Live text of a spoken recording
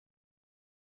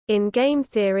In game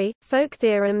theory, folk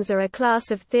theorems are a class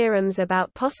of theorems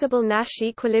about possible Nash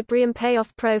equilibrium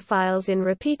payoff profiles in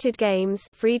repeated games.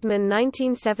 Friedman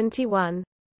 1971.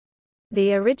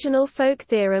 The original folk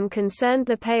theorem concerned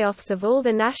the payoffs of all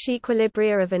the Nash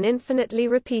equilibria of an infinitely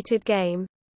repeated game.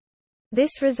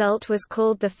 This result was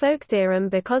called the folk theorem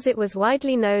because it was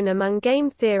widely known among game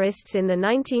theorists in the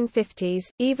 1950s,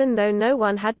 even though no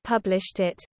one had published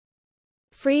it.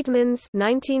 Friedman's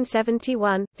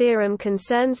 1971 theorem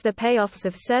concerns the payoffs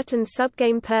of certain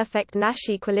subgame perfect Nash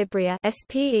equilibria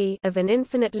 (SPE) of an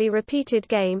infinitely repeated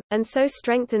game, and so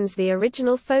strengthens the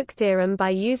original folk theorem by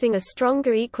using a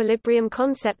stronger equilibrium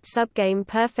concept, subgame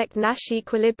perfect Nash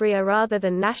equilibria rather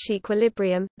than Nash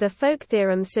equilibrium. The folk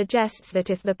theorem suggests that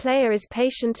if the player is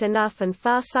patient enough and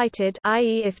far-sighted,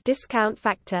 i.e., if discount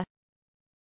factor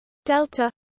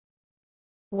delta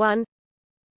 1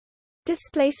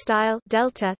 display style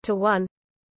delta to 1,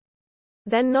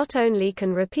 then not only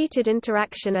can repeated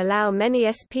interaction allow many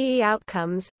SPE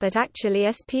outcomes, but actually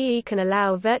SPE can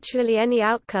allow virtually any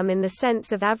outcome in the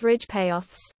sense of average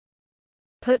payoffs.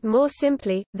 Put more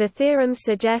simply, the theorem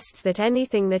suggests that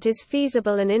anything that is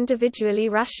feasible and individually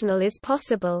rational is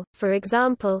possible. For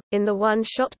example, in the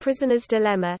one-shot prisoner's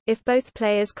dilemma, if both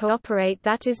players cooperate,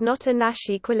 that is not a Nash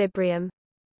equilibrium.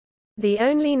 The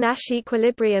only Nash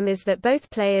equilibrium is that both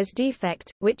players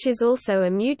defect, which is also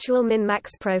a mutual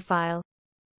min-max profile.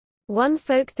 One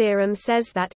folk theorem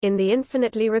says that, in the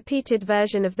infinitely repeated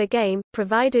version of the game,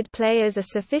 provided players are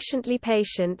sufficiently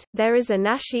patient, there is a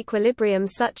Nash equilibrium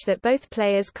such that both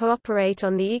players cooperate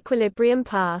on the equilibrium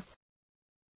path.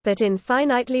 But in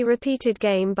finitely repeated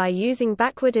game, by using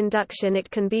backward induction, it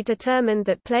can be determined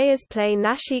that players play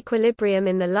Nash equilibrium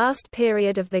in the last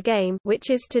period of the game,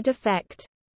 which is to defect.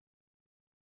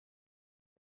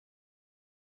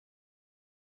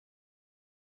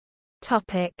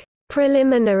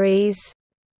 Preliminaries.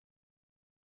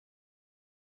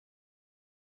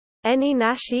 Any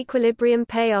Nash equilibrium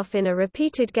payoff in a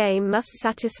repeated game must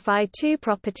satisfy two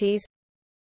properties.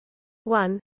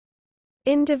 1.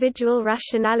 Individual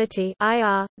rationality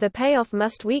 (IR), the payoff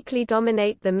must weakly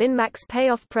dominate the min-max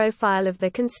payoff profile of the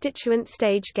constituent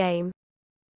stage game.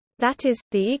 That is,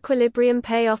 the equilibrium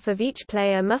payoff of each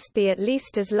player must be at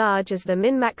least as large as the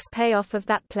min-max payoff of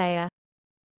that player.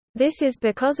 This is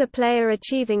because a player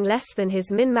achieving less than his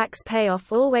min-max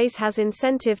payoff always has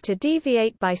incentive to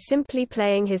deviate by simply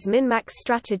playing his min-max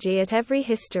strategy at every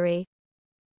history.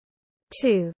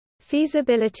 2.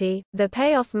 Feasibility, the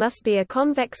payoff must be a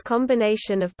convex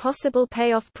combination of possible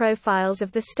payoff profiles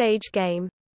of the stage game.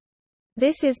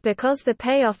 This is because the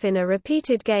payoff in a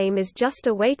repeated game is just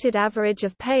a weighted average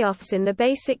of payoffs in the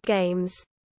basic games.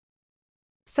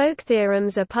 Folk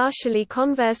theorems are partially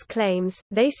converse claims.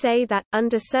 They say that,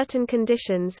 under certain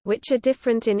conditions which are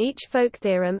different in each folk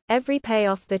theorem, every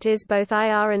payoff that is both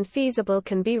IR and feasible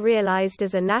can be realized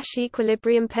as a Nash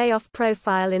equilibrium payoff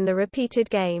profile in the repeated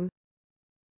game.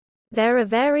 There are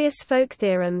various folk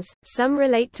theorems, some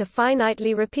relate to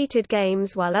finitely repeated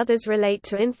games while others relate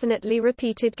to infinitely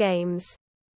repeated games.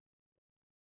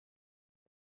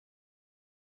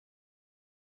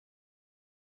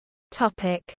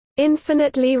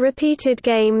 Infinitely repeated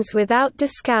games without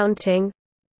discounting.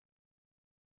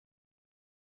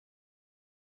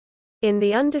 In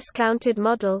the undiscounted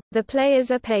model, the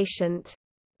players are patient.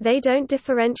 They don't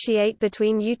differentiate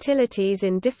between utilities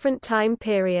in different time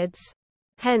periods.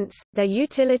 Hence, their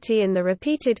utility in the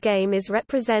repeated game is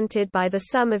represented by the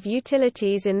sum of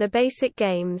utilities in the basic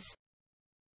games.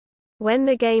 When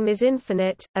the game is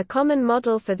infinite, a common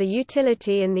model for the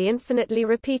utility in the infinitely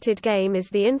repeated game is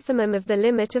the infimum of the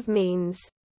limit of means.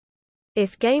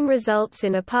 If game results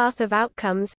in a path of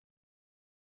outcomes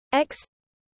x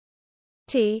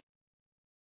t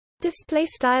display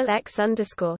style x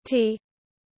underscore t,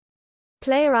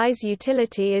 player i's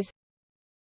utility is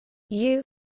u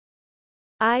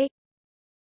I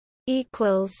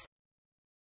equals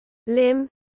lim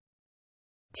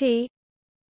t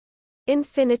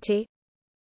infinity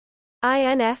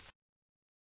inf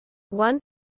 1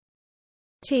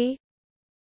 t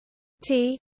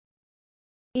t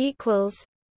equals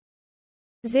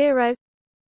 0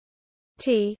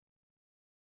 t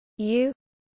u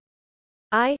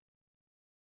I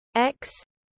x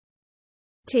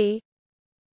t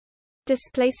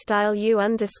display style u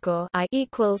underscore I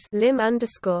equals lim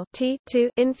underscore t 2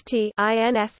 inf t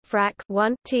inf frac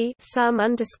 1 t sum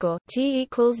underscore t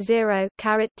equals 0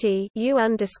 caret t u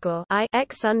underscore I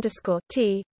x underscore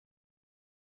t,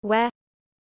 where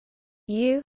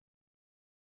u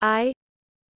I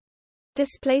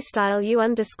display style u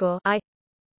underscore I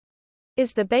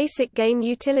is the basic game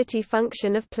utility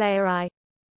function of player I.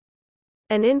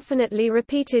 An infinitely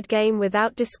repeated game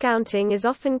without discounting is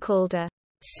often called a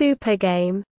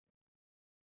supergame.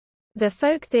 The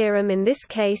Folk theorem in this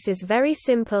case is very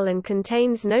simple and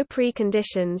contains no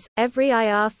preconditions. Every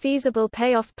IR feasible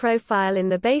payoff profile in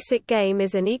the basic game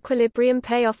is an equilibrium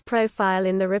payoff profile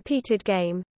in the repeated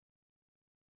game.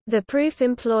 The proof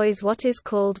employs what is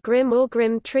called Grimm or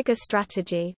Grimm trigger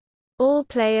strategy. All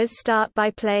players start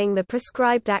by playing the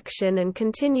prescribed action and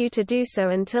continue to do so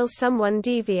until someone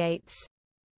deviates.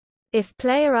 If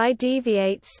player I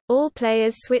deviates, all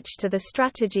players switch to the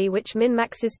strategy which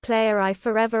min-maxes player I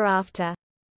forever after.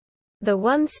 The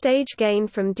one-stage gain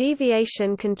from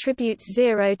deviation contributes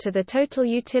 0 to the total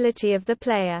utility of the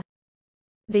player.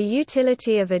 The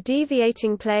utility of a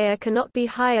deviating player cannot be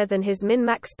higher than his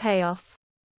min-max payoff.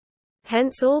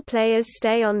 Hence all players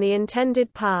stay on the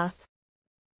intended path.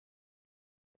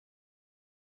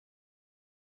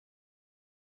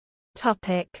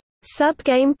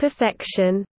 Subgame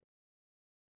perfection.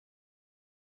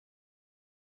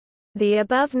 The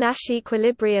above Nash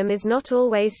equilibrium is not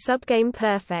always subgame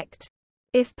perfect.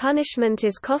 If punishment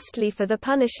is costly for the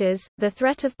punishers, the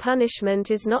threat of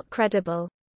punishment is not credible.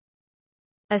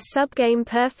 A subgame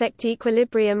perfect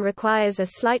equilibrium requires a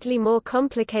slightly more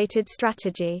complicated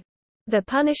strategy. The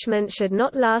punishment should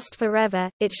not last forever,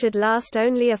 it should last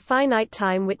only a finite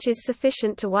time which is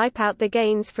sufficient to wipe out the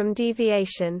gains from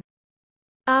deviation.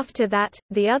 After that,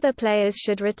 the other players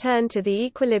should return to the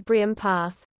equilibrium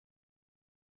path.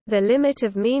 The limit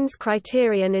of means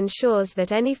criterion ensures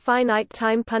that any finite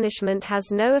time punishment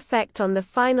has no effect on the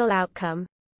final outcome.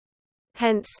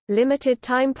 Hence, limited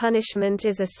time punishment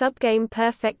is a subgame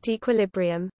perfect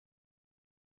equilibrium.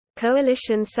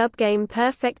 Coalition subgame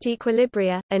perfect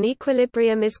equilibria. An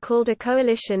equilibrium is called a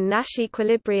coalition Nash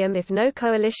equilibrium if no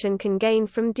coalition can gain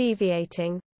from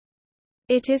deviating.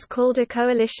 It is called a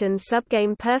coalition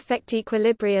subgame perfect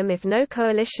equilibrium if no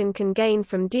coalition can gain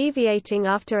from deviating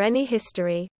after any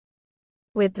history.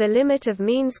 With the limit of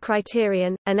means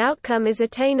criterion, an outcome is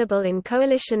attainable in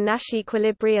coalition Nash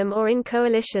equilibrium or in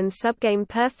coalition subgame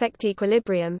perfect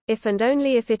equilibrium, if and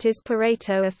only if it is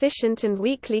Pareto efficient and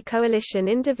weakly coalition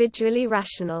individually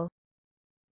rational.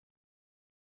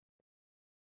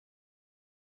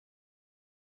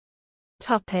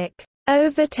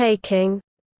 Overtaking.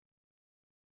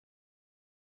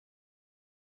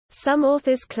 Some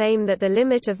authors claim that the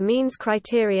limit of means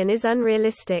criterion is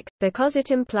unrealistic, because it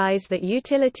implies that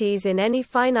utilities in any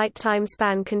finite time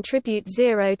span contribute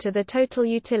 0 to the total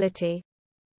utility.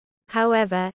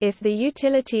 However, if the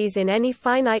utilities in any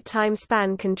finite time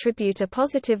span contribute a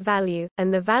positive value,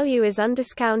 and the value is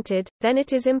undiscounted, then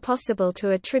it is impossible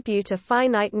to attribute a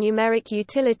finite numeric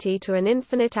utility to an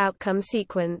infinite outcome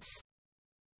sequence.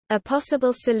 A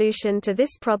possible solution to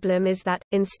this problem is that,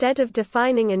 instead of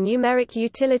defining a numeric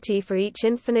utility for each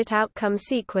infinite outcome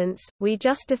sequence, we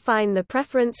just define the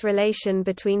preference relation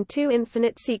between two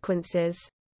infinite sequences.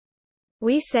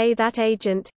 We say that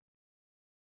agent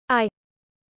I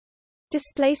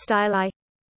 _I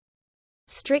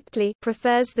strictly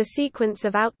prefers the sequence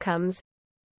of outcomes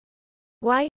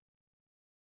y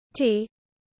t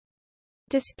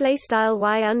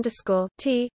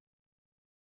 _y_t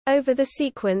over the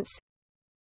sequence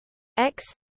x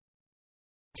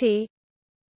t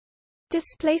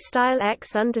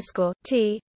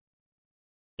 _x_t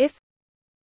if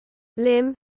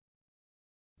lim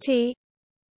t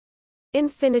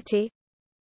infinity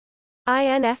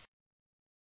inf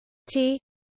t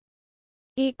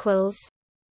equals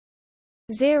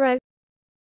 0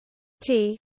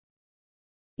 t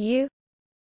u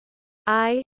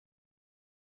I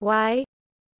y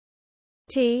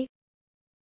t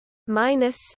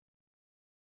minus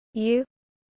u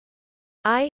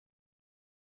I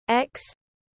x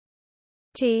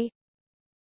t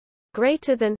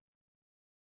greater than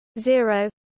 0.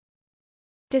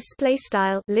 Display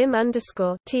style lim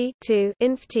underscore t 2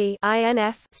 inf t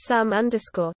inf sum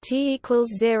underscore t equals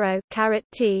 0 caret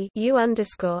t u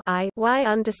underscore I y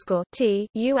underscore t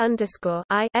u underscore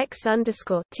I x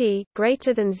underscore t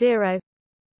greater than 0.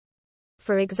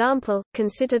 For example,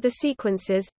 consider the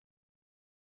sequences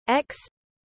x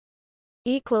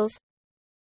equals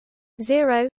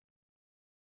 0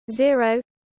 0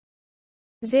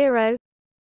 0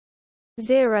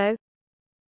 0.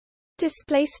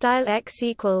 Display style x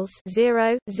equals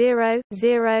 0 0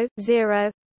 0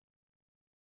 0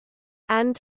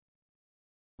 and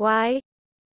y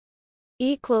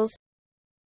equals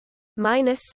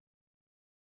minus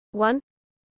 1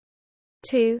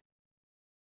 2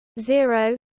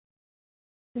 0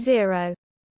 0.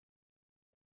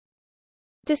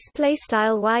 Display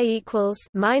style y equals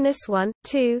minus 1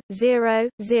 2 0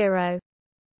 0.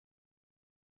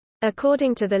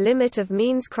 According to the limit of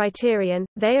means criterion,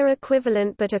 they are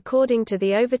equivalent, but according to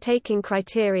the overtaking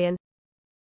criterion,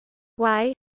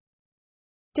 y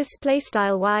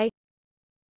y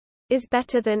is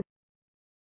better than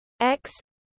x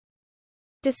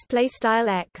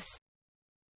x.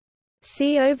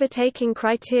 See overtaking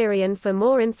criterion for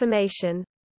more information.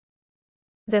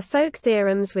 The folk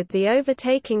theorems with the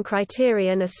overtaking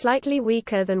criterion are slightly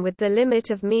weaker than with the limit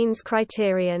of means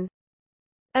criterion.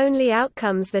 Only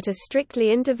outcomes that are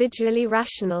strictly individually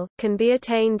rational can be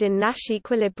attained in Nash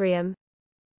equilibrium.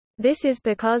 This is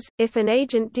because, if an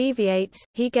agent deviates,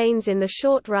 he gains in the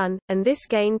short run, and this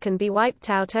gain can be wiped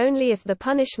out only if the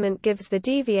punishment gives the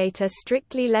deviator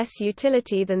strictly less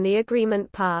utility than the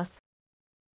agreement path.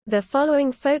 The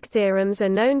following folk theorems are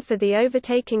known for the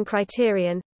overtaking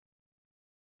criterion.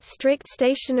 Strict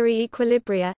stationary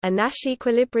equilibria. A Nash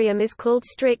equilibrium is called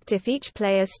strict if each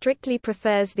player strictly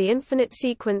prefers the infinite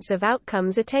sequence of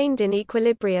outcomes attained in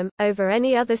equilibrium, over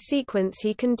any other sequence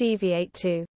he can deviate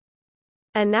to.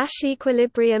 A Nash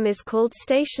equilibrium is called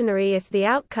stationary if the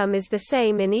outcome is the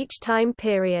same in each time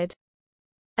period.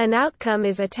 An outcome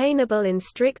is attainable in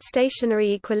strict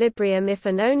stationary equilibrium if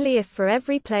and only if for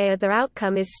every player the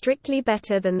outcome is strictly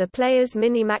better than the player's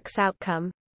minimax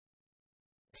outcome.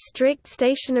 Strict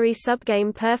stationary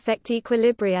subgame perfect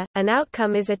equilibria. An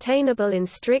outcome is attainable in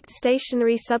strict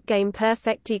stationary subgame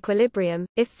perfect equilibrium,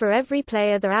 if for every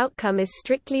player the outcome is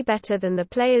strictly better than the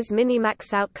player's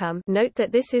minimax outcome. Note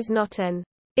that this is not an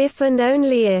if and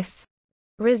only if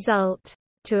result.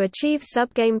 To achieve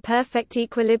subgame perfect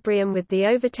equilibrium with the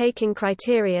overtaking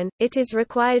criterion, it is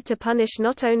required to punish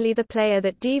not only the player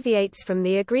that deviates from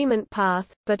the agreement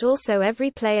path, but also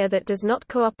every player that does not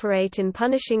cooperate in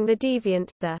punishing the deviant.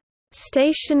 The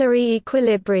stationary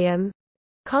equilibrium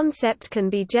concept can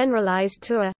be generalized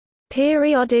to a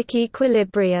periodic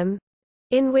equilibrium,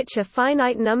 in which a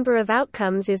finite number of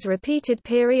outcomes is repeated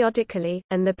periodically,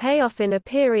 and the payoff in a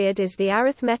period is the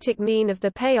arithmetic mean of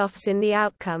the payoffs in the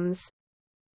outcomes.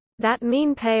 That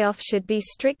mean payoff should be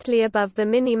strictly above the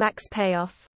minimax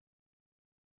payoff.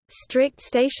 Strict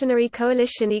stationary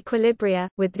coalition equilibria.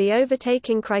 With the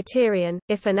overtaking criterion,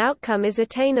 if an outcome is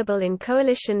attainable in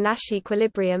coalition Nash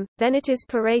equilibrium, then it is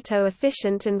Pareto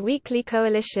efficient and weakly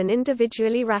coalition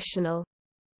individually rational.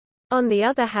 On the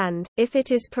other hand, if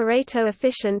it is Pareto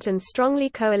efficient and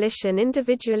strongly coalition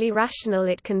individually rational,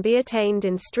 it can be attained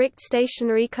in strict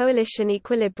stationary coalition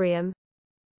equilibrium.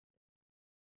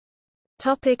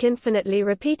 Infinitely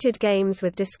repeated games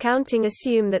with discounting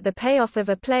assume that the payoff of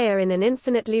a player in an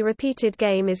infinitely repeated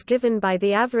game is given by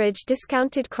the average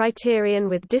discounted criterion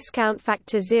with discount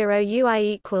factor 0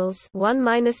 ui equals 1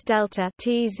 minus delta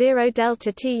t 0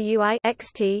 delta t ui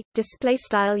xt display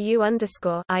style u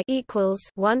underscore I equals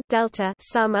 1 delta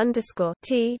sum underscore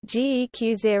t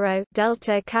geq 0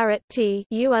 delta caret t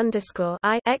u underscore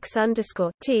I x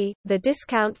underscore t. The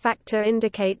discount factor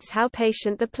indicates how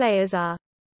patient the players are.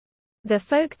 The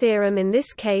folk theorem in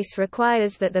this case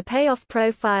requires that the payoff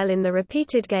profile in the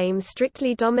repeated game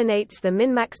strictly dominates the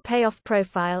min-max payoff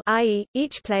profile, i.e.,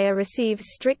 each player receives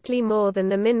strictly more than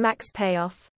the min-max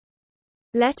payoff.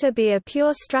 Let A be a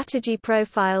pure strategy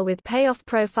profile with payoff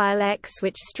profile X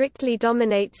which strictly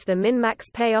dominates the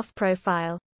min-max payoff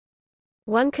profile.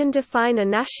 One can define a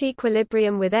Nash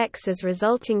equilibrium with X as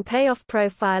resulting payoff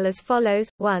profile as follows: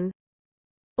 1.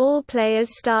 All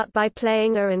players start by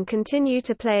playing A and continue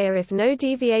to play A if no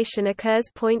deviation occurs.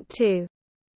 2.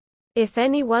 If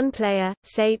any one player,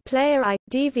 say player I,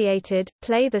 deviated,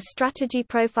 play the strategy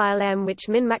profile M which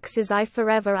min-maxes I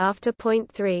forever after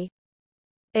 3.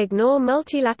 Ignore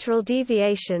multilateral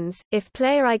deviations. If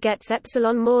player I gets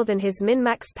epsilon more than his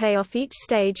min-max payoff each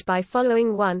stage by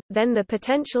following 1, then the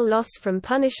potential loss from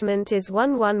punishment is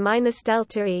 1 minus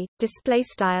delta E, display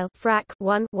style frac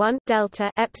 1 delta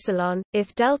epsilon.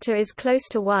 If delta is close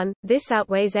to 1, this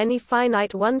outweighs any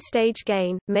finite one-stage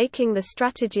gain, making the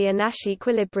strategy a Nash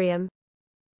equilibrium.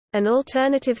 An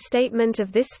alternative statement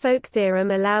of this folk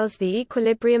theorem allows the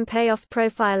equilibrium payoff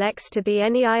profile X to be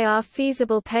any IR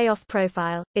feasible payoff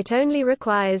profile. It only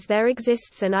requires there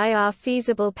exists an IR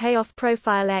feasible payoff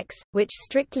profile X, which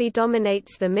strictly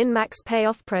dominates the min-max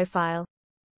payoff profile.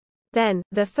 Then,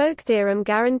 the folk theorem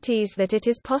guarantees that it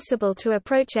is possible to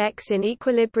approach X in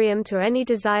equilibrium to any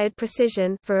desired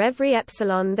precision. For every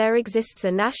epsilon there exists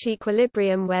a Nash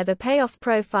equilibrium where the payoff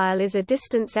profile is a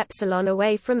distance epsilon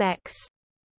away from X.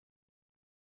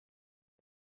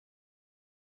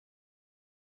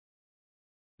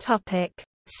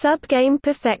 Subgame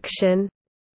perfection.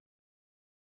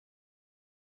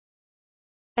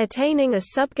 Attaining a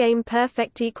subgame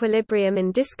perfect equilibrium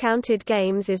in discounted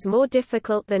games is more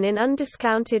difficult than in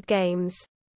undiscounted games.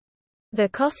 The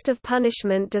cost of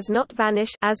punishment does not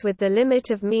vanish, as with the limit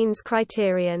of means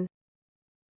criterion.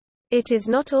 It is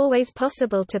not always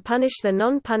possible to punish the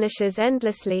non-punishers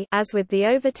endlessly, as with the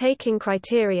overtaking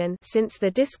criterion, since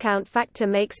the discount factor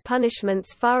makes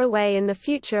punishments far away in the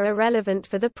future irrelevant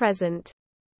for the present.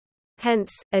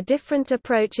 Hence, a different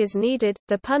approach is needed.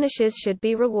 The punishers should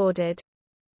be rewarded.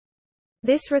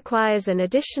 This requires an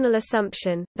additional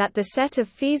assumption, that the set of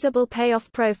feasible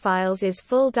payoff profiles is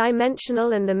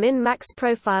full-dimensional and the min-max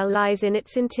profile lies in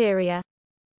its interior.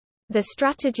 The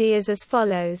strategy is as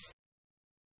follows.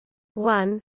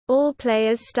 1. All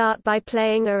players start by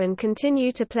playing A and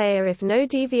continue to play A if no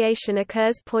deviation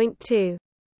occurs. 2.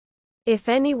 If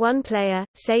any one player,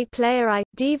 say player I,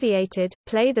 deviated,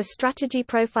 play the strategy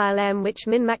profile M which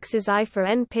min-maxes I for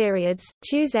n periods,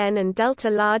 choose n and delta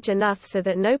large enough so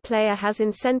that no player has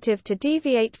incentive to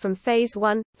deviate from phase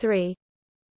 1, 3.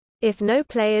 If no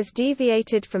players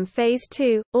deviated from phase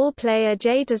 2, all player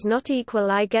J does not equal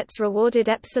I gets rewarded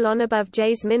epsilon above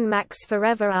J's min-max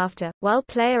forever after, while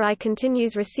player I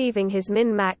continues receiving his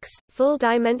min-max. Full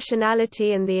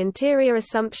dimensionality and the interior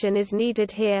assumption is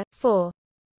needed here. 4.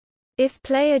 If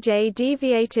player J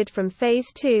deviated from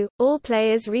phase 2, all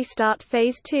players restart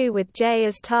phase 2 with J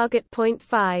as target.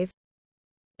 5.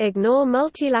 Ignore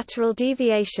multilateral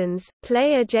deviations.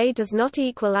 Player J does not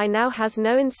equal I now has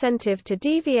no incentive to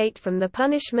deviate from the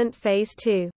punishment phase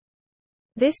 2.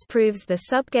 This proves the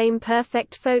subgame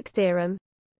perfect folk theorem.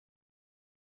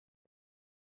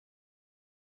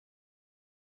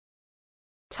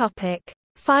 Topic: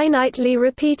 Finitely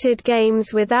repeated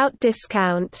games without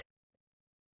discount.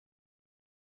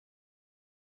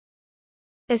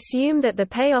 Assume that the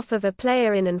payoff of a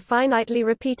player in an finitely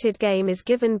repeated game is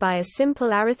given by a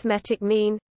simple arithmetic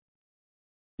mean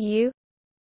U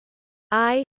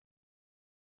I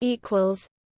equals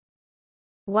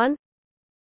 1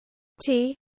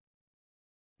 T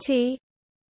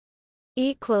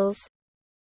equals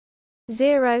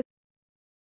 0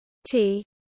 T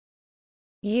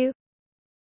U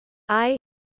I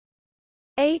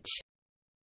H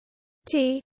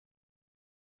T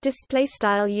display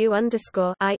style U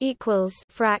underscore I equals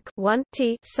frac 1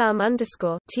 T sum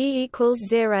underscore T equals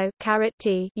 0 caret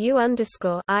T U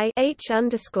underscore I H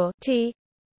underscore T.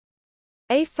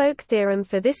 A folk theorem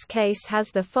for this case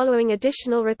has the following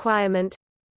additional requirement.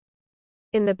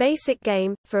 In the basic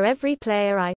game, for every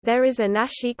player I, there is a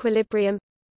Nash equilibrium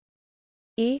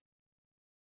E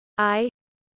I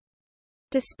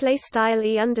display style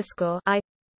E underscore I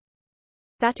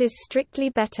that is strictly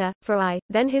better, for I,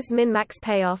 than his min-max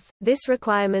payoff. This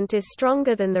requirement is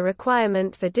stronger than the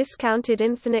requirement for discounted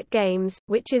infinite games,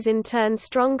 which is in turn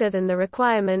stronger than the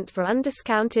requirement for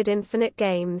undiscounted infinite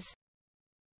games.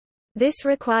 This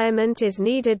requirement is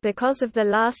needed because of the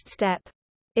last step.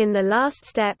 In the last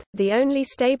step, the only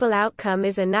stable outcome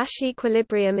is a Nash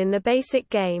equilibrium in the basic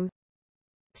game.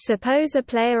 Suppose a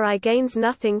player I gains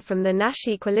nothing from the Nash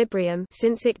equilibrium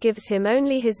since it gives him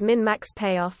only his min-max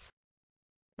payoff.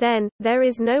 Then, there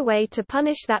is no way to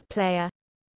punish that player.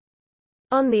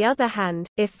 On the other hand,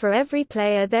 if for every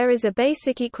player there is a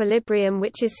basic equilibrium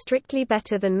which is strictly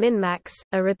better than min-max,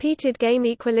 a repeated game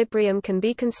equilibrium can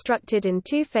be constructed in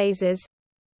two phases.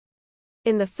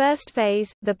 In the first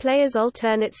phase, the players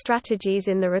alternate strategies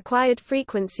in the required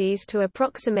frequencies to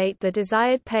approximate the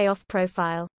desired payoff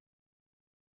profile.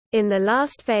 In the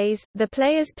last phase, the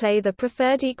players play the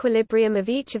preferred equilibrium of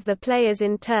each of the players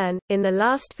in turn. In the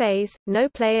last phase, no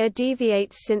player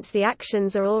deviates since the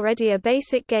actions are already a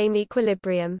basic game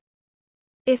equilibrium.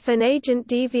 If an agent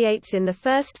deviates in the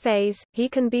first phase, he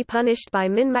can be punished by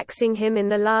min-maxing him in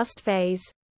the last phase.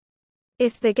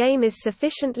 If the game is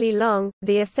sufficiently long,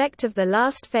 the effect of the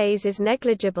last phase is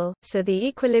negligible, so the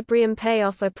equilibrium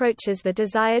payoff approaches the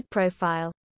desired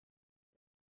profile.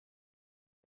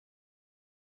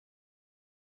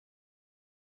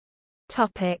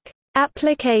 Topic: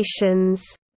 Applications.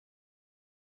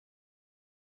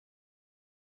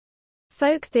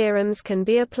 Folk theorems can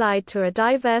be applied to a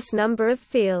diverse number of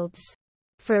fields.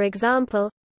 For example,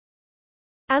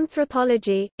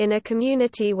 anthropology, in a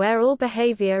community where all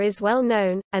behavior is well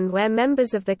known, and where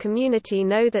members of the community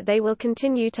know that they will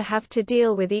continue to have to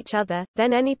deal with each other,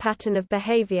 then any pattern of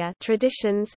behavior,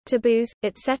 traditions, taboos,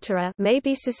 etc., may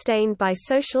be sustained by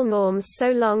social norms so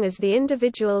long as the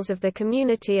individuals of the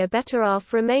community are better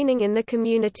off remaining in the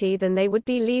community than they would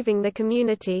be leaving the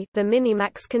community, the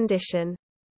minimax condition.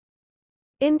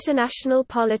 International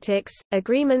politics,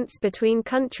 agreements between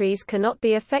countries cannot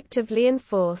be effectively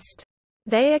enforced.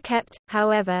 They are kept,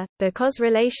 however, because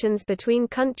relations between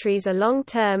countries are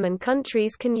long-term and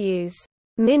countries can use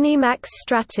minimax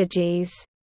strategies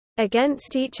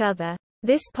against each other.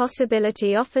 This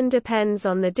possibility often depends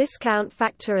on the discount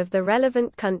factor of the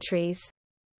relevant countries.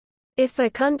 If a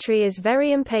country is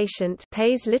very impatient,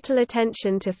 pays little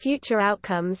attention to future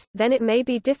outcomes, then it may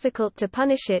be difficult to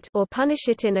punish it or punish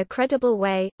it in a credible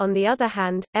way. On the other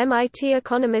hand, MIT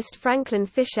economist Franklin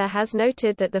Fisher has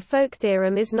noted that the Folk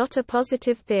theorem is not a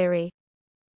positive theory.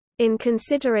 In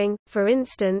considering, for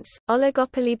instance,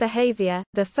 oligopoly behavior,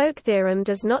 the Folk theorem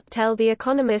does not tell the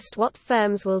economist what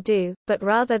firms will do, but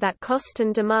rather that cost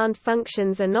and demand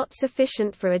functions are not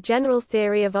sufficient for a general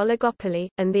theory of oligopoly,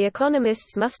 and the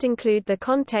economists must include the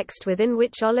context within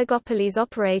which oligopolies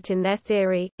operate in their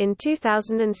theory. In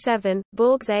 2007,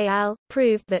 Borges et al.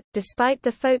 Proved that, despite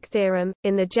the Folk theorem,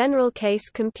 in the general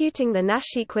case computing the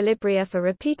Nash equilibria for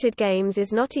repeated games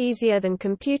is not easier than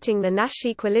computing the Nash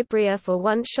equilibria for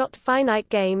one-shot finite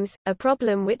games, a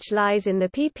problem which lies in the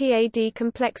PPAD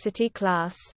complexity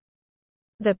class.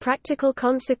 The practical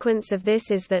consequence of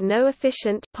this is that no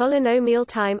efficient polynomial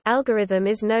time algorithm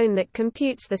is known that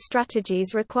computes the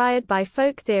strategies required by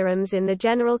Folk theorems in the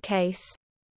general case.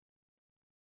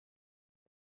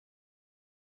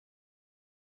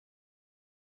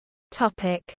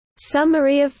 Topic: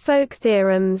 Summary of Folk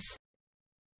theorems.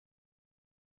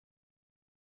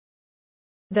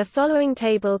 The following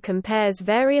table compares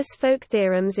various Folk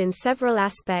theorems in several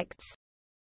aspects.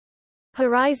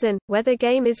 Horizon – whether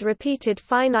game is repeated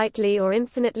finitely or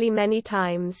infinitely many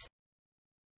times.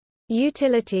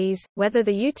 Utilities – whether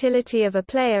the utility of a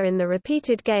player in the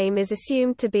repeated game is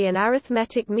assumed to be an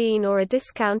arithmetic mean or a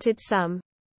discounted sum.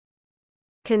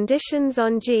 Conditions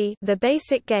on G, the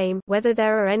basic game, whether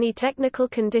there are any technical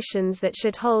conditions that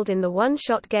should hold in the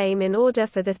one-shot game in order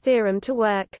for the theorem to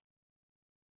work.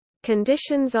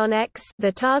 Conditions on X,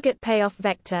 the target payoff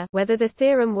vector, whether the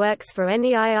theorem works for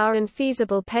any IR and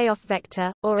feasible payoff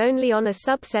vector, or only on a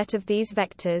subset of these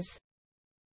vectors.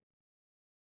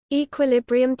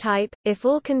 Equilibrium type, if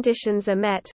all conditions are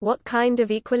met, what kind of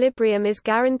equilibrium is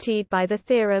guaranteed by the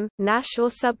theorem, Nash or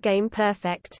subgame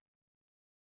perfect.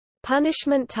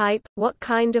 Punishment type, what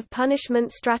kind of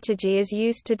punishment strategy is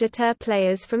used to deter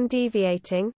players from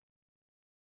deviating.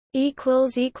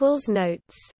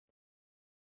 Notes